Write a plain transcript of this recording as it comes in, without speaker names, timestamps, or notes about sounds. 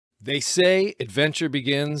They say adventure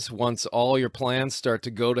begins once all your plans start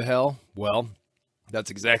to go to hell. Well,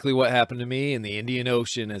 that's exactly what happened to me in the Indian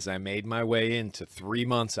Ocean as I made my way into 3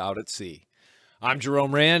 months out at sea. I'm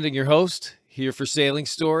Jerome Rand and your host here for Sailing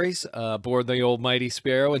Stories aboard the Old Mighty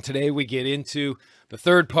Sparrow. And today we get into the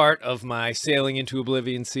third part of my Sailing into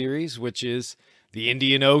Oblivion series, which is the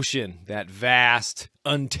Indian Ocean, that vast,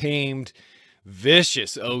 untamed,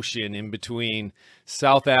 vicious ocean in between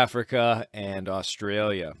South Africa and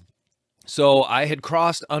Australia. So I had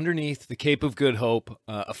crossed underneath the Cape of Good Hope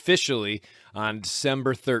officially on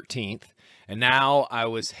December 13th. And now I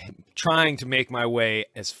was trying to make my way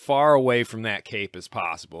as far away from that cape as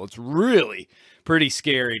possible. It's really pretty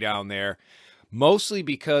scary down there, mostly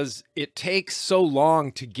because it takes so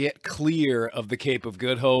long to get clear of the Cape of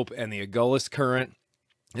Good Hope and the Agulhas Current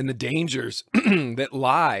and the dangers that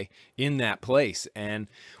lie in that place. And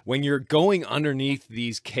when you're going underneath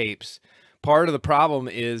these capes, part of the problem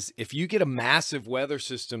is if you get a massive weather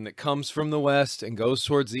system that comes from the west and goes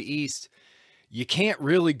towards the east, you can't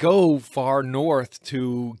really go far north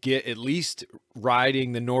to get at least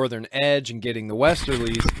riding the northern edge and getting the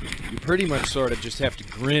westerlies. You pretty much sort of just have to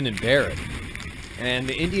grin and bear it. And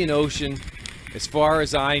the Indian Ocean, as far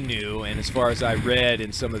as I knew and as far as I read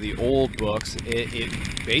in some of the old books,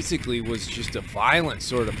 it basically was just a violent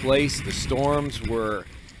sort of place. The storms were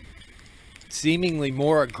seemingly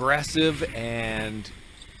more aggressive, and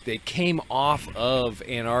they came off of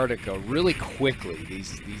Antarctica really quickly,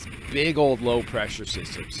 these big old low pressure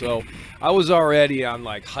systems. So I was already on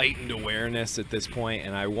like heightened awareness at this point,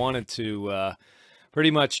 and I wanted to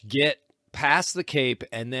pretty much get past the Cape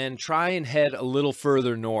and then try and head a little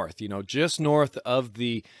further north, just north of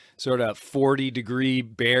the sort of 40-degree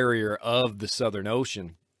barrier of the Southern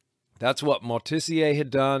Ocean. That's what Morticia had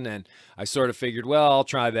done, and I sort of figured, well, I'll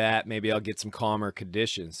try that. Maybe I'll get some calmer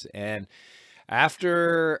conditions. And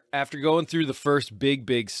after going through the first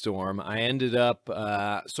big storm, I ended up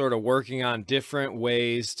sort of working on different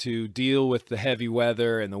ways to deal with the heavy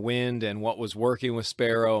weather and the wind and what was working with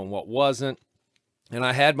Sparrow and what wasn't. And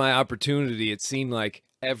I had my opportunity. It seemed like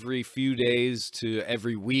every few days to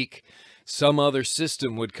every week, some other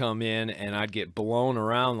system would come in and I'd get blown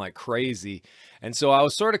around like crazy. And so I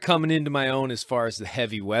was sort of coming into my own as far as the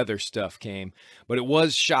heavy weather stuff came. But it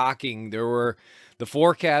was shocking. The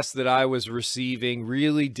forecasts that I was receiving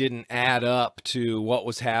really didn't add up to what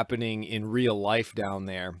was happening in real life down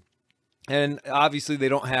there. And obviously they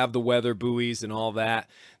don't have the weather buoys and all that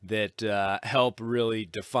help really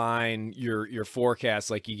define your forecast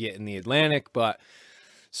like you get in the Atlantic. But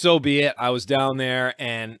so be it. I was down there,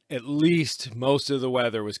 and at least most of the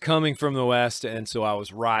weather was coming from the west, and so I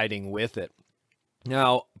was riding with it.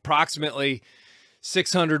 Now, approximately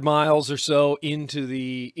 600 miles or so into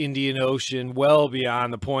the Indian Ocean, well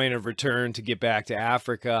beyond the point of return to get back to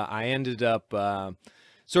Africa, I ended up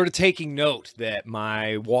sort of taking note that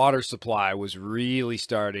my water supply was really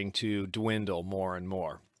starting to dwindle more and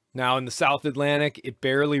more. Now, in the South Atlantic, it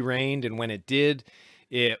barely rained, and when it did,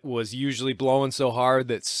 it was usually blowing so hard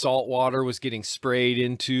that salt water was getting sprayed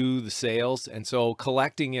into the sails, and so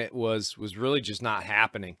collecting it was really just not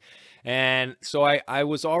happening. And so I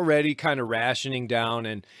was already kind of rationing down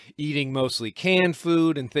and eating mostly canned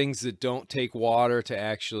food and things that don't take water to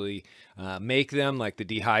actually make them, like the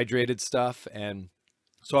dehydrated stuff. And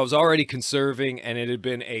so I was already conserving, and it had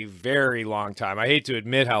been a very long time. I hate to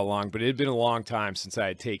admit how long, but it had been a long time since I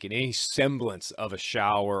had taken any semblance of a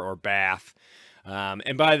shower or bath.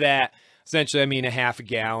 And by that, essentially, I mean a half a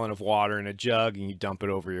gallon of water in a jug and you dump it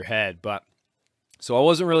over your head. But so I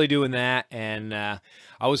wasn't really doing that. And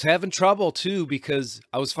I was having trouble too, because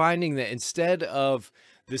I was finding that instead of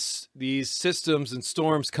these systems and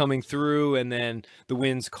storms coming through and then the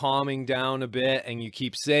winds calming down a bit and you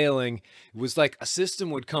keep sailing, it was like a system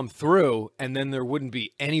would come through and then there wouldn't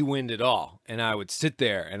be any wind at all. And I would sit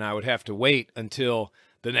there and I would have to wait until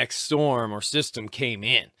the next storm or system came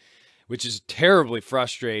in, which is terribly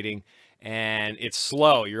frustrating, and it's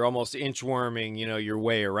slow. You're almost inchworming, your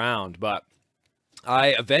way around. But I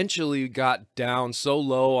eventually got down so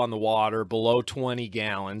low on the water, below 20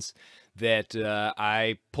 gallons, that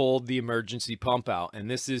I pulled the emergency pump out.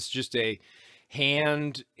 And this is just a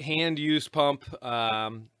hand use pump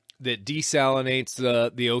that desalinates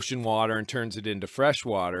the ocean water and turns it into fresh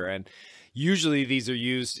water. And usually these are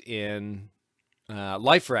used in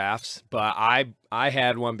life rafts, but I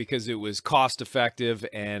had one because it was cost effective,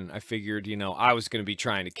 and I figured, I was going to be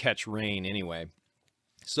trying to catch rain anyway.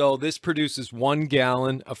 So this produces 1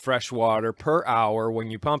 gallon of fresh water per hour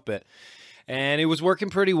when you pump it. And it was working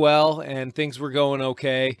pretty well, and things were going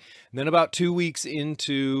okay. And then about 2 weeks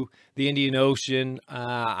into the Indian Ocean,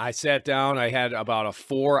 I sat down. I had about a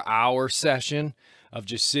 4-hour session of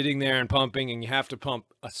just sitting there and pumping, and you have to pump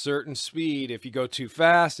a certain speed. If you go too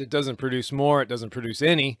fast, it doesn't produce more, it doesn't produce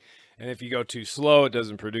any. And if you go too slow, it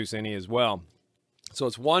doesn't produce any as well. So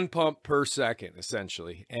it's 1 pump per second,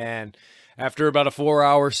 essentially. And after about a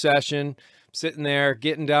 4-hour session, sitting there,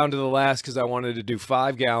 getting down to the last, because I wanted to do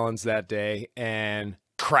 5 gallons that day, and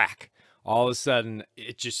crack. All of a sudden,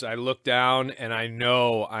 I look down, and I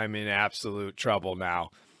know I'm in absolute trouble now.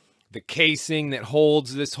 The casing that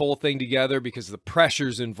holds this whole thing together, because the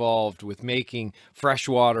pressures involved with making fresh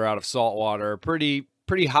water out of salt water are pretty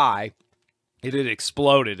high. It had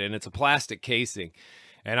exploded, and it's a plastic casing.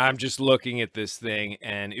 And I'm just looking at this thing,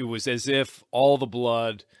 and it was as if all the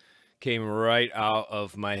blood came right out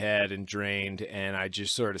of my head and drained, and I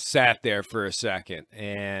just sort of sat there for a second.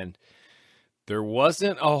 And there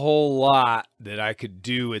wasn't a whole lot that I could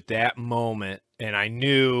do at that moment. And I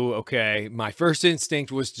knew, okay, my first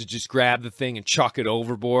instinct was to just grab the thing and chuck it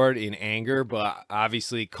overboard in anger, but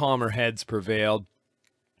obviously calmer heads prevailed.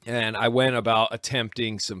 And I went about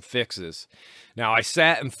attempting some fixes. Now, I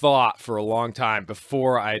sat and thought for a long time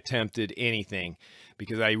before I attempted anything,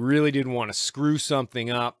 because I really didn't want to screw something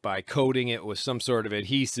up by coating it with some sort of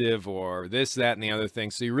adhesive or this, that, and the other thing.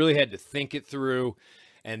 So you really had to think it through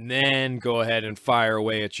and then go ahead and fire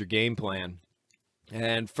away at your game plan.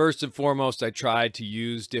 And first and foremost, I tried to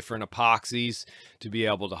use different epoxies to be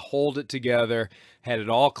able to hold it together, had it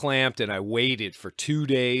all clamped, and I waited for 2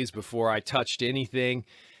 days before I touched anything.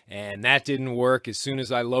 And that didn't work. As soon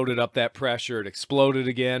as I loaded up that pressure, it exploded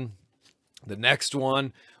again. The next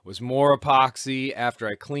one was more epoxy after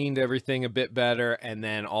I cleaned everything a bit better, and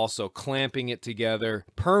then also clamping it together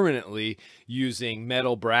permanently using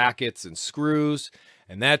metal brackets and screws,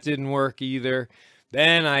 and that didn't work either.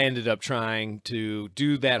 Then I ended up trying to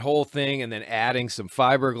do that whole thing and then adding some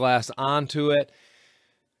fiberglass onto it,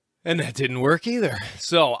 and that didn't work either.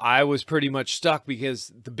 So I was pretty much stuck,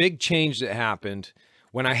 because the big change that happened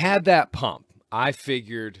when I had that pump, I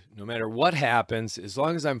figured no matter what happens, as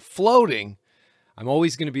long as I'm floating, I'm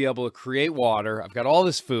always going to be able to create water. I've got all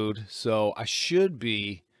this food, so I should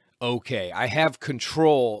be okay. I have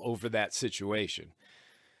control over that situation.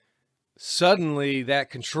 Suddenly, that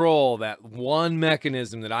control, that one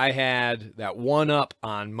mechanism that I had, that one up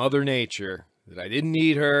on Mother Nature, that I didn't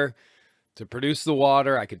need her to produce the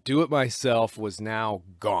water, I could do it myself, was now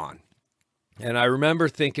gone. And I remember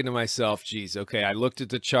thinking to myself, geez, okay, I looked at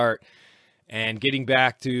the chart, and getting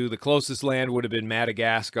back to the closest land would have been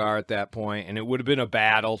Madagascar at that point, and it would have been a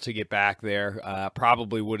battle to get back there.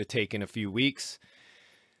 Probably would have taken a few weeks.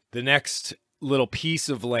 The next little piece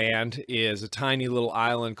of land is a tiny little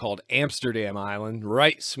island called Amsterdam Island,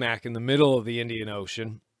 right smack in the middle of the Indian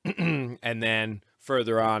Ocean. And then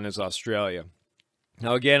further on is Australia.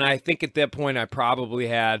 Now, again, I think at that point I probably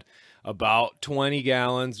had about 20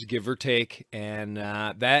 gallons, give or take, and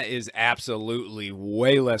that is absolutely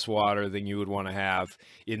way less water than you would want to have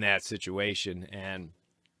in that situation, and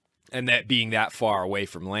that being that far away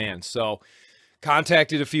from land. So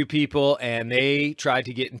contacted a few people, and they tried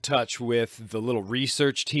to get in touch with the little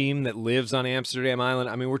research team that lives on Amsterdam Island.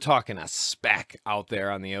 I mean, we're talking a speck out there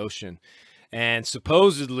on the ocean, and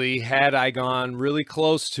supposedly had I gone really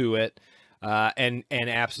close to it and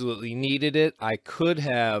absolutely needed it, I could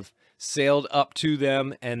have sailed up to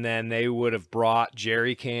them, and then they would have brought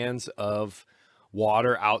jerry cans of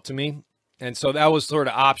water out to me. And so that was sort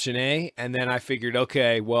of option A. And then I figured,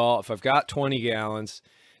 okay, well, if I've got 20 gallons,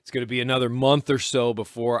 it's going to be another month or so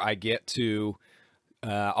before I get to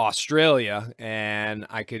Australia, and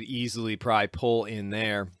I could easily probably pull in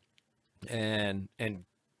there and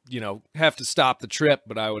you know, have to stop the trip,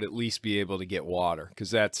 but I would at least be able to get water,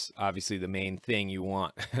 because that's obviously the main thing you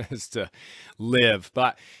want is to live.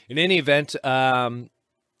 But in any event, the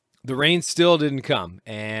rain still didn't come,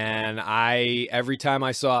 and every time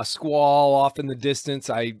I saw a squall off in the distance,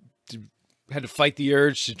 I had to fight the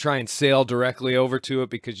urge to try and sail directly over to it,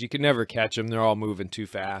 because you can never catch them. They're all moving too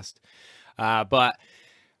fast. But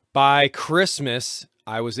by Christmas,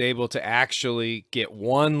 I was able to actually get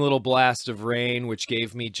one little blast of rain, which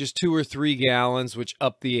gave me just 2 or 3 gallons, which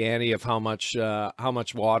upped the ante of how much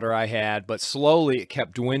water I had. But slowly it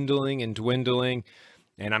kept dwindling and dwindling,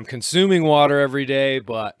 and I'm consuming water every day,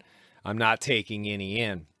 but I'm not taking any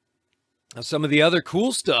in. Now, some of the other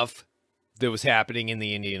cool stuff that was happening in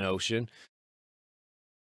the Indian Ocean,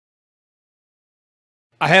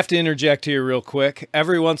 I have to interject here real quick.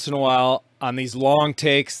 Every once in a while on these long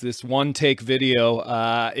takes, this one take video,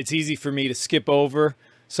 it's easy for me to skip over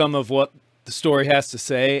some of what the story has to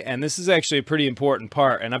say, and this is actually a pretty important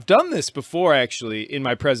part. And I've done this before, actually, in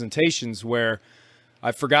my presentations where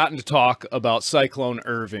I've forgotten to talk about Cyclone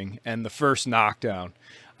Irving and the first knockdown.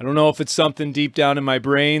 I don't know if it's something deep down in my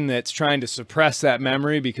brain that's trying to suppress that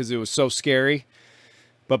memory because it was so scary.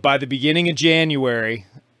 But by the beginning of January,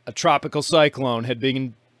 a tropical cyclone had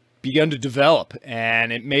begun to develop,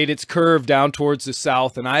 and it made its curve down towards the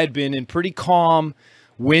south. And I had been in pretty calm,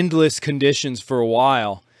 windless conditions for a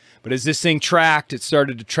while. But as this thing tracked, it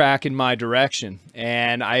started to track in my direction.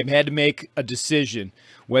 And I had to make a decision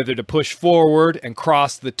whether to push forward and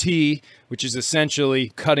cross the T, which is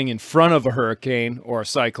essentially cutting in front of a hurricane or a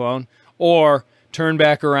cyclone, or turn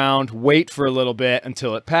back around, wait for a little bit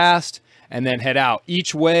until it passed, and then head out.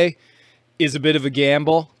 Each way is a bit of a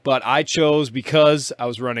gamble, but I chose, because I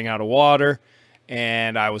was running out of water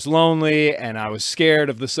and I was lonely and I was scared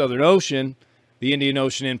of the Southern Ocean, the Indian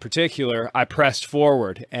Ocean in particular, I pressed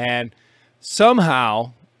forward. And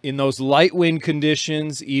somehow, in those light wind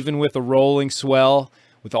conditions, even with a rolling swell,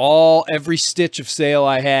 with every stitch of sail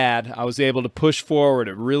I had, I was able to push forward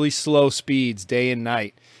at really slow speeds day and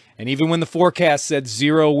night. And even when the forecast said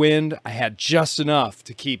 0 wind, I had just enough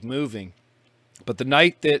to keep moving. But the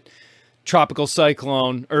night that Tropical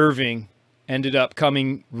Cyclone Irving ended up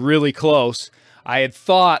coming really close, I had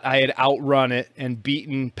thought I had outrun it and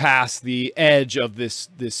beaten past the edge of this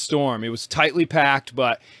storm. It was tightly packed,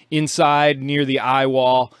 but inside near the eye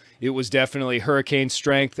wall, it was definitely hurricane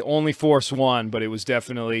strength. Only force 1, but it was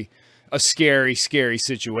definitely a scary, scary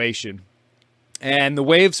situation. And the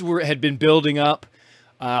waves had been building up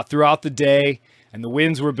throughout the day, and the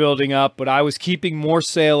winds were building up, but I was keeping more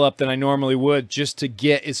sail up than I normally would just to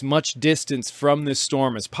get as much distance from this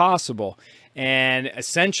storm as possible. And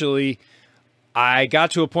essentially, I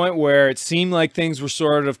got to a point where it seemed like things were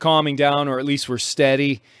sort of calming down, or at least were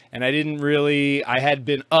steady. And I had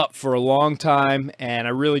been up for a long time, and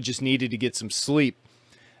I really just needed to get some sleep.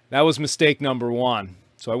 That was mistake number 1.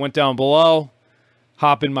 So I went down below,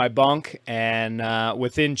 hop in my bunk, and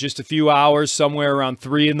within just a few hours, somewhere around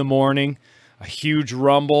 3 in the morning, a huge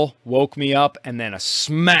rumble woke me up, and then a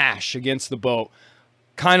smash against the boat.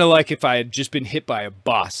 Kind of like if I had just been hit by a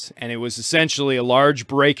bus. And it was essentially a large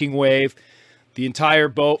breaking wave. The entire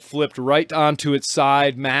boat flipped right onto its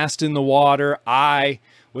side, mast in the water. I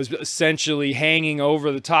was essentially hanging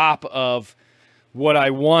over the top of what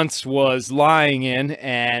I once was lying in,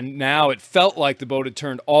 and now it felt like the boat had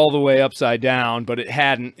turned all the way upside down, but it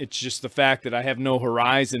hadn't. It's just the fact that I have no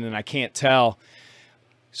horizon and I can't tell.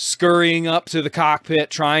 Scurrying up to the cockpit,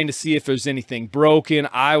 trying to see if there's anything broken.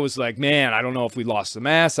 I was like, man, I don't know if we lost the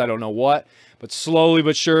mast. I don't know what. But slowly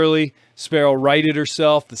but surely, Sparrow righted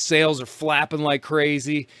herself. The sails are flapping like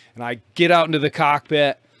crazy. And I get out into the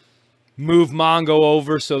cockpit, move Mongo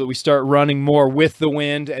over so that we start running more with the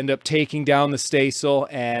wind, end up taking down the staysail.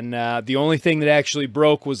 And the only thing that actually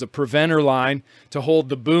broke was a preventer line to hold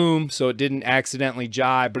the boom so it didn't accidentally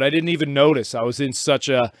jibe. But I didn't even notice. I was in such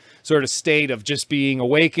a sort of state of just being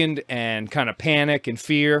awakened and kind of panic and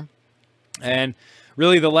fear. And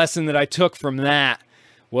really the lesson that I took from that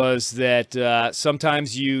was that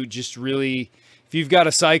sometimes you just really, if you've got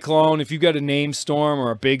a cyclone, if you've got a named storm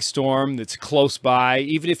or a big storm that's close by,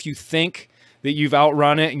 even if you think that you've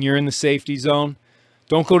outrun it and you're in the safety zone,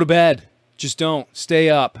 don't go to bed. Just don't. Stay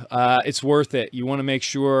up. It's worth it. You want to make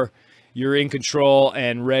sure you're in control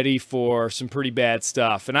and ready for some pretty bad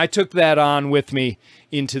stuff. And I took that on with me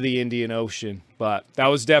into the Indian Ocean. But that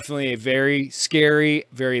was definitely a very scary,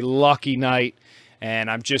 very lucky night.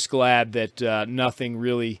 And I'm just glad that nothing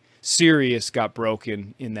really serious got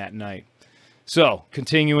broken in that night. So,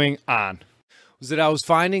 continuing on, was that I was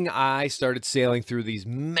finding I started sailing through these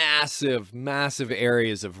massive, massive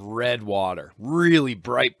areas of red water, really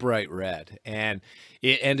bright, bright red. And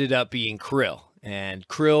it ended up being krill. And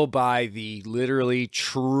krill by the literally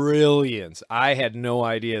trillions. I had no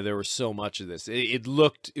idea there was so much of this. It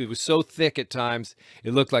was so thick at times,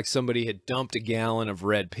 it looked like somebody had dumped a gallon of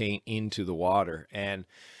red paint into the water. And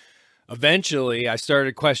eventually I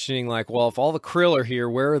started questioning, like, well, if all the krill are here,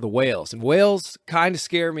 where are the whales? And whales kind of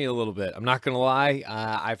scare me a little bit. I'm not going to lie.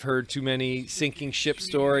 I've heard too many sinking ship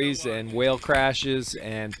stories and whale crashes,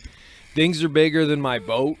 and things are bigger than my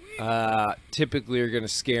boat. Typically are going to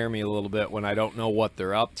scare me a little bit when I don't know what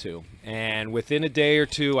they're up to. And within a day or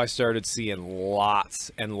two, I started seeing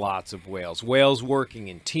lots and lots of whales. Whales working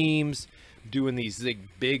in teams, doing these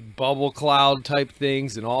big bubble cloud type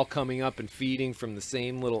things, and all coming up and feeding from the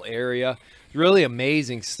same little area. Really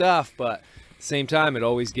amazing stuff, but at the same time, it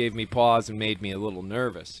always gave me pause and made me a little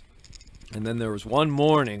nervous. And then there was one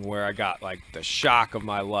morning where I got like the shock of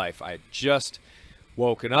my life. I had just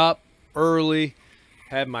woken up early,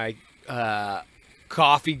 had my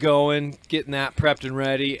coffee going, getting that prepped and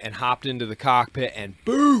ready, and hopped into the cockpit, and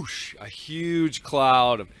boosh, a huge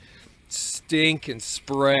cloud of stink and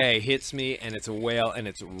spray hits me, and it's a whale, and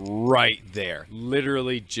it's right there,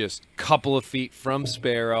 literally just a couple of feet from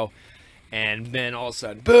Sparrow. And then all of a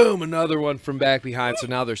sudden, boom, another one from back behind. So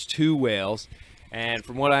now there's 2 whales. And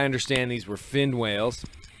from what I understand, these were fin whales.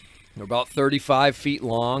 They're about 35 feet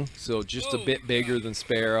long, so just a bit bigger than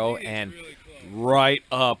Sparrow, and right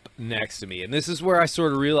up next to me. And this is where I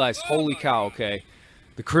sort of realized, holy cow, okay,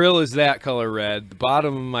 the krill is that color red. The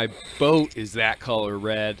bottom of my boat is that color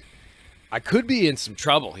red. I could be in some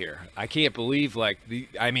trouble here. I can't believe, like,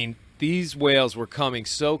 these whales were coming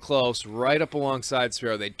so close, right up alongside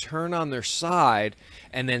Sparrow. They'd turn on their side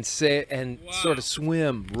and then sit and sort of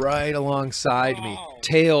swim right alongside me,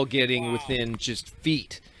 tail getting within just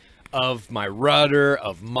feet of my rudder,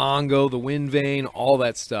 of Mongo, the wind vane, all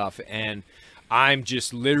that stuff. And I'm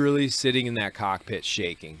just literally sitting in that cockpit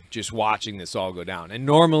shaking, just watching this all go down. And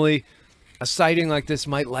normally, a sighting like this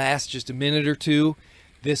might last just a minute or two.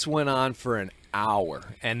 This went on for an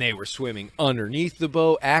hour, and they were swimming underneath the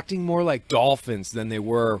boat, acting more like dolphins than they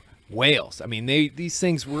were whales. I mean, these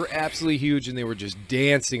things were absolutely huge, and they were just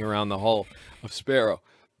dancing around the hull of Sparrow.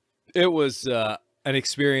 It was an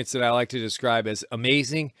experience that I like to describe as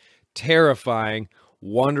amazing, terrifying,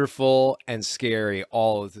 wonderful, and scary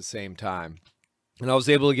all at the same time. And I was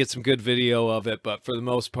able to get some good video of it, but for the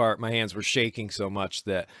most part, my hands were shaking so much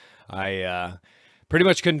that I pretty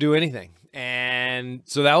much couldn't do anything. And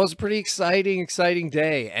so that was a pretty exciting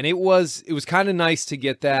day. And it was kind of nice to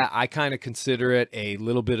get that. I kind of consider it a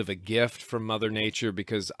little bit of a gift from Mother Nature,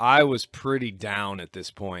 because I was pretty down at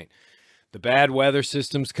this point. The bad weather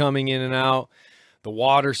systems coming in and out. The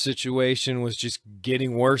water situation was just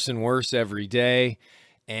getting worse and worse every day.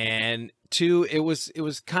 And 2, it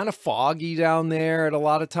was kind of foggy down there at a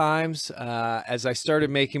lot of times. As I started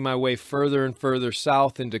making my way further and further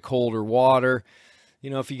south into colder water, you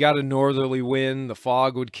know, if you got a northerly wind, the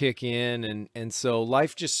fog would kick in, and so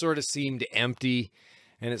life just sort of seemed empty,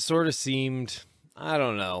 and it sort of seemed, I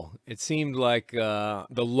don't know, it seemed like the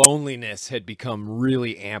loneliness had become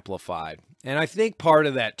really amplified. And I think part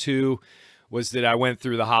of that too was that I went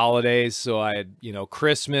through the holidays. So I had, you know,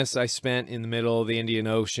 Christmas I spent in the middle of the Indian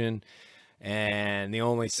Ocean, and the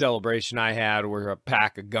only celebration I had were a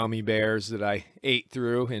pack of gummy bears that I ate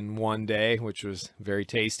through in one day, which was very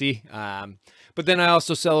tasty. But then I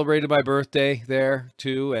also celebrated my birthday there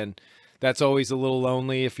too, and that's always a little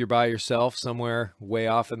lonely if you're by yourself somewhere way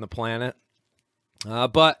off in the planet.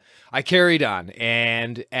 But I carried on,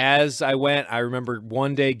 and as I went, I remember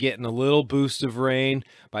one day getting a little boost of rain.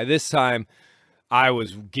 By this time, I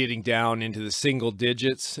was getting down into the single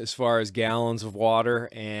digits as far as gallons of water,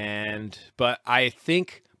 but I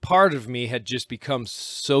think part of me had just become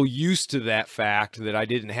so used to that fact that I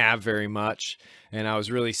didn't have very much, and I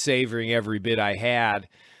was really savoring every bit I had,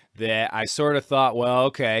 that I sort of thought, well,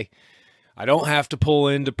 okay, I don't have to pull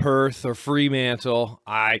into Perth or Fremantle.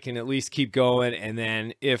 I can at least keep going, and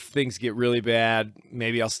then if things get really bad,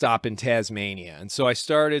 maybe I'll stop in Tasmania. And so I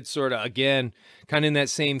started sort of, again, kind of in that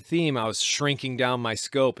same theme. I was shrinking down my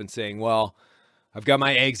scope and saying, well, I've got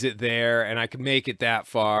my exit there, and I can make it that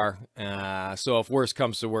far. So if worse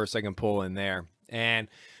comes to worse, I can pull in there. And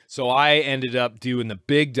so I ended up doing the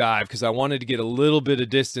big dive because I wanted to get a little bit of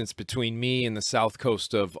distance between me and the south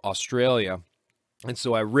coast of Australia. And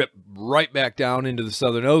so I ripped right back down into the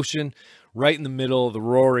Southern Ocean, right in the middle of the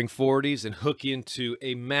roaring 40s, and hook into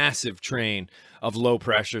a massive train of low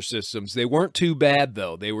pressure systems. They weren't too bad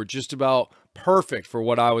though. They were just about perfect for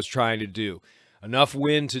what I was trying to do. Enough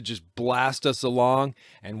wind to just blast us along,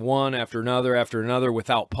 and one after another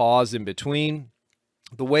without pause in between.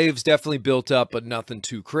 The waves definitely built up, but nothing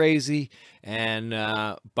too crazy. And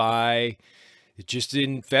just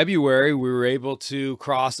in February, we were able to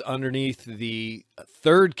cross underneath the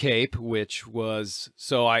third Cape,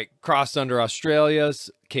 so I crossed under Australia's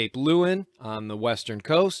Cape Leeuwin on the western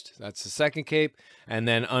coast. That's the second Cape. And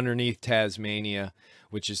then underneath Tasmania,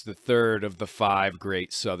 which is the third of the 5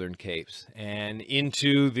 great southern capes. And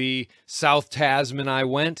into the South Tasman I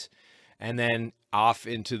went, and then off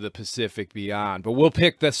into the Pacific beyond. But we'll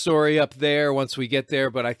pick the story up there once we get there.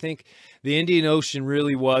 But I think the Indian Ocean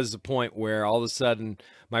really was the point where all of a sudden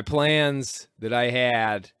my plans that I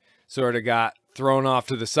had sort of got thrown off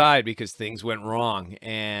to the side because things went wrong.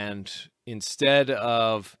 And instead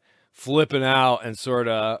of flipping out and sort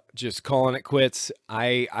of just calling it quits,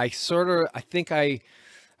 I think I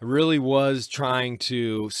really was trying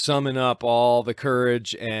to summon up all the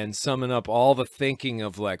courage and summon up all the thinking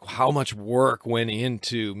of like how much work went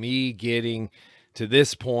into me getting to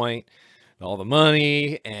this point, all the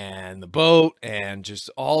money and the boat and just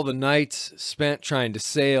all the nights spent trying to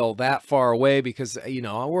sail that far away, because, you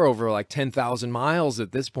know, we're over like 10,000 miles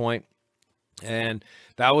at this point. And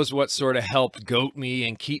that was what sort of helped goat me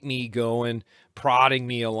and keep me going, prodding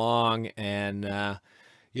me along. And,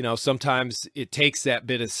 you know, sometimes it takes that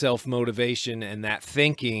bit of self-motivation and that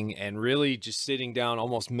thinking and really just sitting down,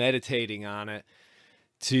 almost meditating on it,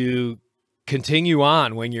 to continue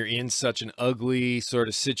on when you're in such an ugly sort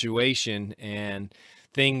of situation and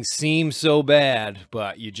things seem so bad,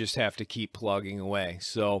 but you just have to keep plugging away.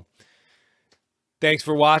 So thanks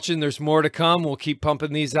for watching. There's more to come. We'll keep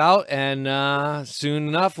pumping these out, and soon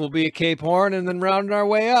enough we'll be at Cape Horn and then rounding our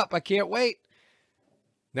way up. I can't wait.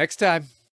 Next time.